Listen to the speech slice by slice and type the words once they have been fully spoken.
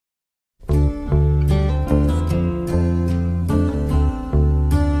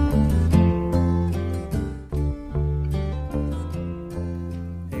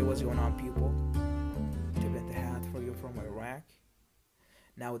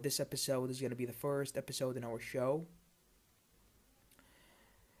this episode is going to be the first episode in our show.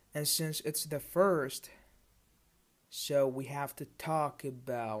 And since it's the first, so we have to talk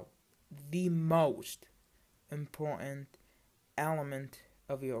about the most important element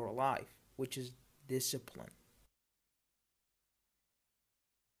of your life, which is discipline.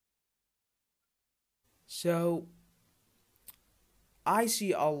 So, I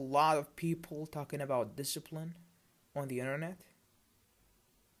see a lot of people talking about discipline on the internet.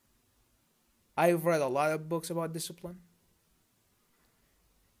 I've read a lot of books about discipline.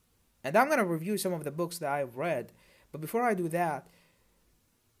 And I'm going to review some of the books that I've read. But before I do that,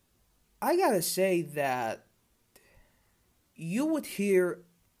 I gotta say that you would hear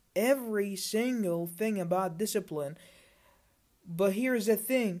every single thing about discipline. But here's the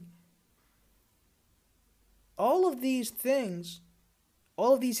thing, all of these things,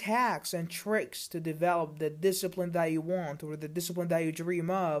 all of these hacks and tricks to develop the discipline that you want or the discipline that you dream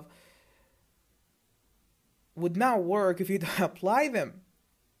of would not work if you don't apply them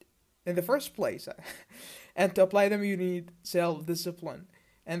in the first place. And to apply them, you need self discipline.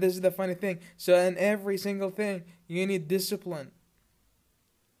 And this is the funny thing. So, in every single thing, you need discipline.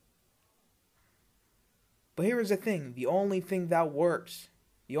 But here is the thing, the only thing that works,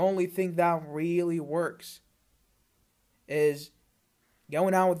 the only thing that really works is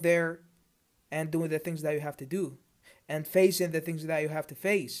going out there and doing the things that you have to do and facing the things that you have to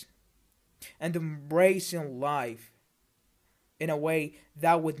face and embracing life in a way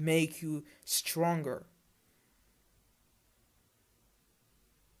that would make you stronger.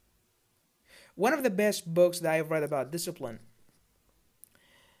 One of the best books that I've read about discipline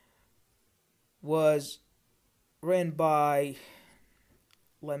was written by,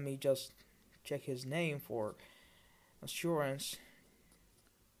 let me just check his name for assurance,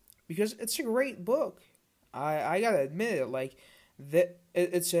 because it's a great book. I gotta admit it, like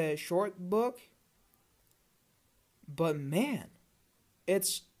it's a short book, but man,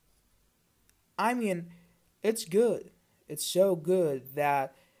 it's I mean, it's good. It's so good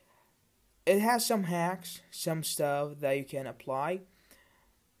that it has some hacks, some stuff that you can apply.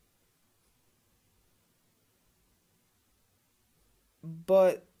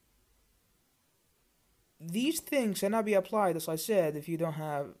 But these things cannot be applied, as I said, if you don't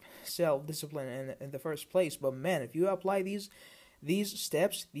have self-discipline in the first place. But man, if you apply these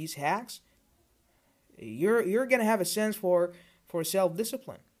steps, these hacks, you're gonna have a sense for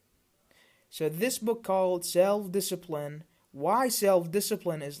self-discipline. So this book called Self-Discipline, Why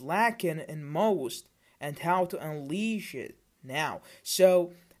Self-Discipline is Lacking in Most and How to Unleash It Now.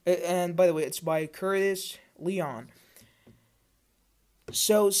 So, and by the way, it's by Curtis Leon.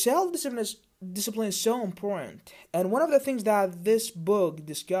 So discipline is so important, and one of the things that this book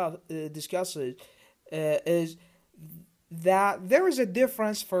discusses is that there is a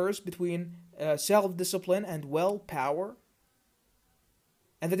difference first between self-discipline and willpower,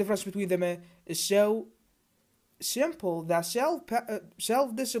 and the difference between them is so simple that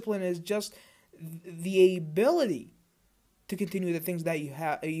self-discipline is just the ability to continue the things that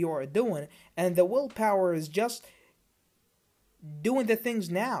you are doing, and the willpower is just doing the things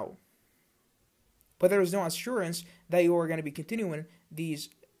now. But there is no assurance that you are going to be continuing these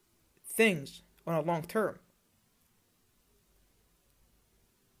things on a long term.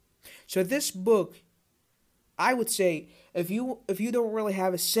 So this book, I would say, if you don't really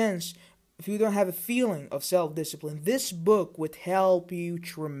have a sense, if you don't have a feeling of self-discipline, this book would help you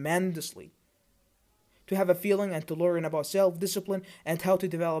tremendously to have a feeling and to learn about self-discipline and how to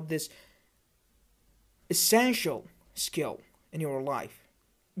develop this essential skill in your life.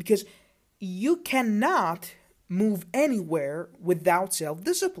 Because you cannot move anywhere without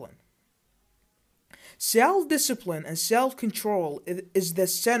self-discipline. Self-discipline and self-control is the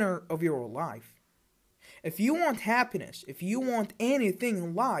center of your life. If you want happiness, if you want anything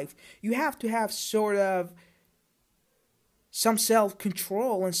in life, you have to have sort of some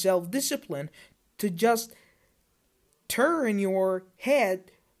self-control and self-discipline to just turn your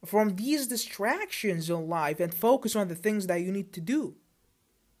head from these distractions in life and focus on the things that you need to do.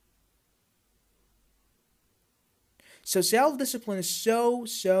 So self-discipline is so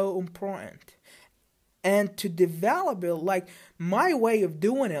important. And to develop it, like my way of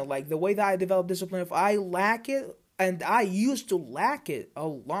doing it, like the way that I develop discipline, if I lack it, and I used to lack it a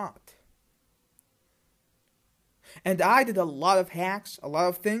lot. And I did a lot of hacks, a lot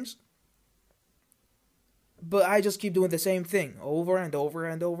of things. But I just keep doing the same thing over and over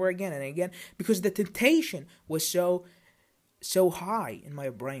and over again and again because the temptation was so high in my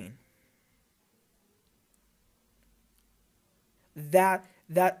brain. That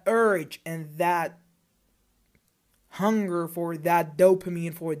urge and that hunger for that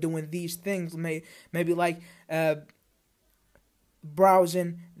dopamine for doing these things. Maybe like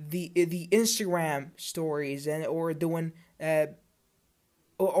browsing the Instagram stories and or doing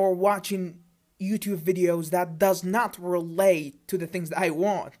or watching YouTube videos that does not relate to the things that I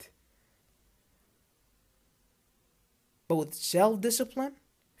want. But with self-discipline,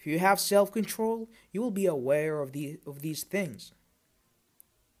 if you have self-control, you will be aware of these things.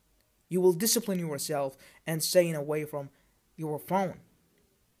 You will discipline yourself and staying away from your phone.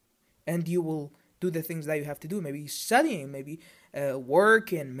 And you will do the things that you have to do. Maybe studying, maybe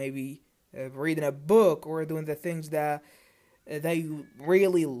working, maybe reading a book, or doing the things that you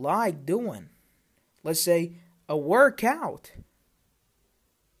really like doing. Let's say a workout.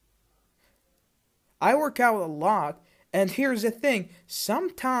 I work out a lot, and here's the thing.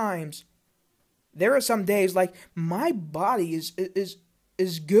 Sometimes there are some days like my body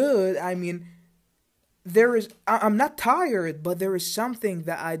is good. I mean, I'm not tired, but there is something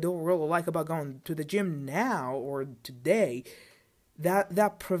that I don't really like about going to the gym now or today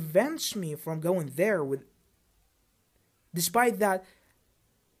that prevents me from going there despite that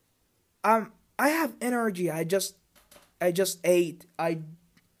I have energy. I just ate. I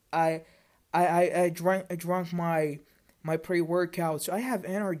drank my pre-workout, so I have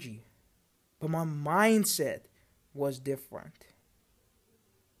energy. But my mindset was different.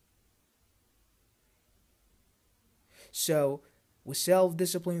 So, with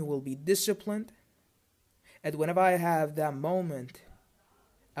self-discipline, you will be disciplined. And whenever I have that moment,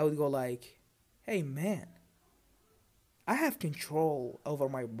 I would go like, hey man, I have control over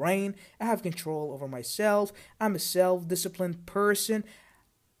my brain. I have control over myself. I'm a self-disciplined person.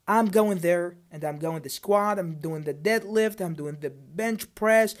 I'm going there and I'm going the squat. I'm doing the deadlift. I'm doing the bench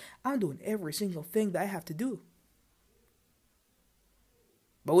press. I'm doing every single thing that I have to do.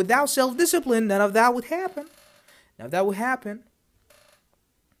 But without self-discipline, none of that would happen. Now that will happen.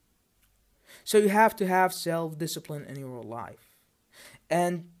 So you have to have self-discipline in your life.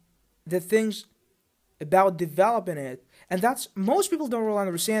 And the things about developing it, and that's, most people don't really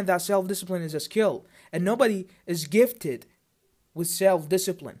understand that self-discipline is a skill. And nobody is gifted with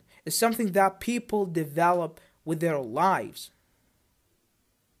self-discipline. It's something that people develop with their lives.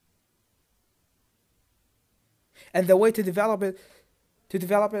 And the way to develop it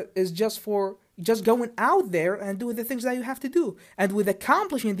is just going out there and doing the things that you have to do. And with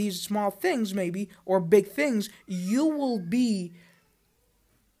accomplishing these small things, maybe, or big things, you will be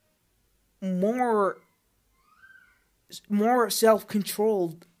more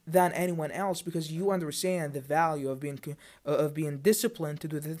self-controlled than anyone else, because you understand the value of being disciplined to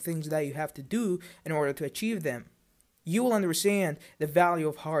do the things that you have to do in order to achieve them. You will understand the value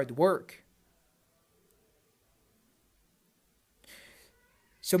of hard work.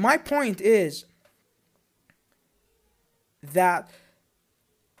 So my point is that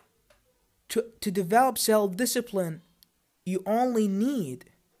to develop self-discipline, you only need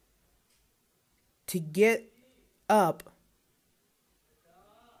to get up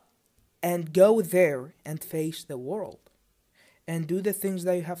and go there and face the world and do the things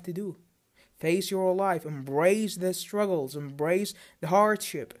that you have to do. Face your life, embrace the struggles, embrace the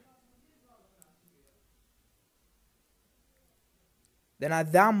hardship. Then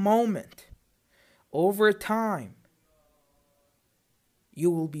at that moment, over time,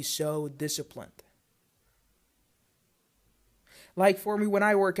 you will be so disciplined. Like for me, when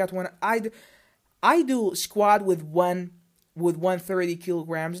I work out, when I do squat with 130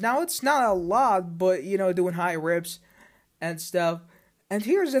 kilograms. Now it's not a lot, but doing high reps and stuff. And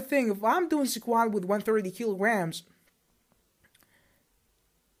here's the thing: if I'm doing squat with 130 kilograms,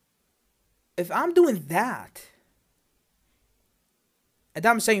 if I'm doing that, and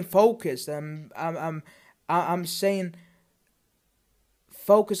I'm saying focused, I'm saying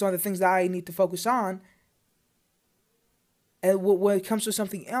focus on the things that I need to focus on. And when it comes to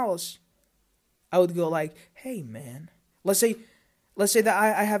something else, I would go like, hey man, let's say that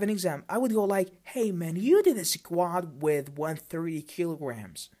I have an exam. I would go like, hey man, you did a squat with 130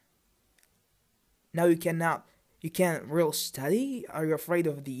 kilograms. Now you can't really study. Are you afraid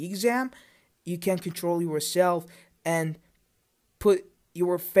of the exam? You can't control yourself and put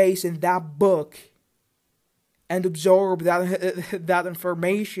your face in that book and absorb that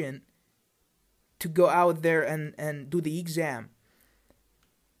information to go out there and do the exam.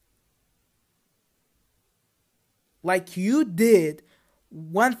 Like you did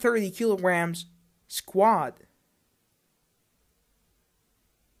 130 kilograms squat.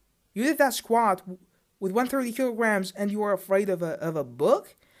 You did that squat with 130 kilograms and you are afraid of a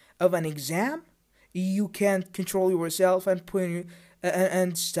book, of an exam. You can't control yourself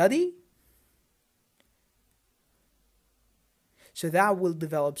and study. So that will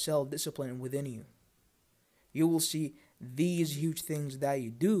develop self-discipline within you. You will see these huge things that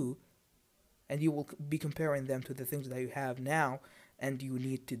you do, and you will be comparing them to the things that you have now and you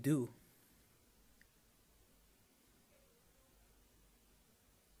need to do.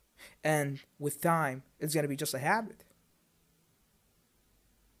 And with time, it's going to be just a habit.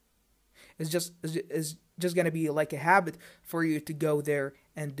 It's just going to be like a habit for you to go there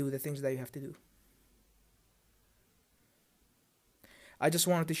and do the things that you have to do. I just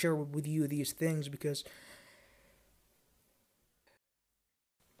wanted to share with you these things because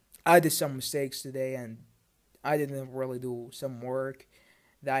I did some mistakes today and I didn't really do some work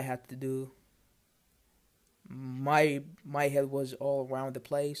that I had to do. My head was all around the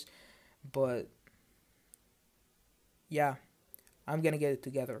place, but yeah, I'm gonna get it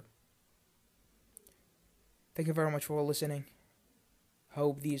together. Thank you very much for listening.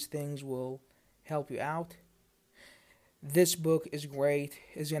 Hope these things will help you out. This book is great.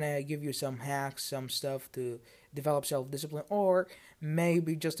 It's gonna give you some hacks, some stuff to develop self-discipline, or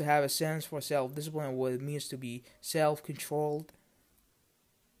maybe just to have a sense for self-discipline, what it means to be self-controlled.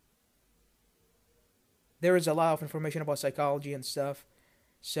 There is a lot of information about psychology and stuff,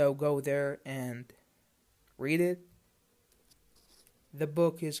 so go there and read it. The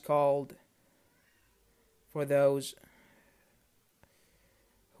book is called, for those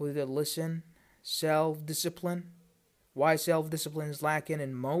who did listen, Self-Discipline. Why Self-Discipline is Lacking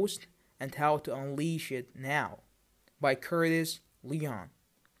in Most and How to Unleash It Now, by Curtis Leon.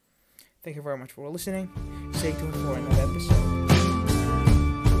 Thank you very much for listening. Stay tuned for another episode.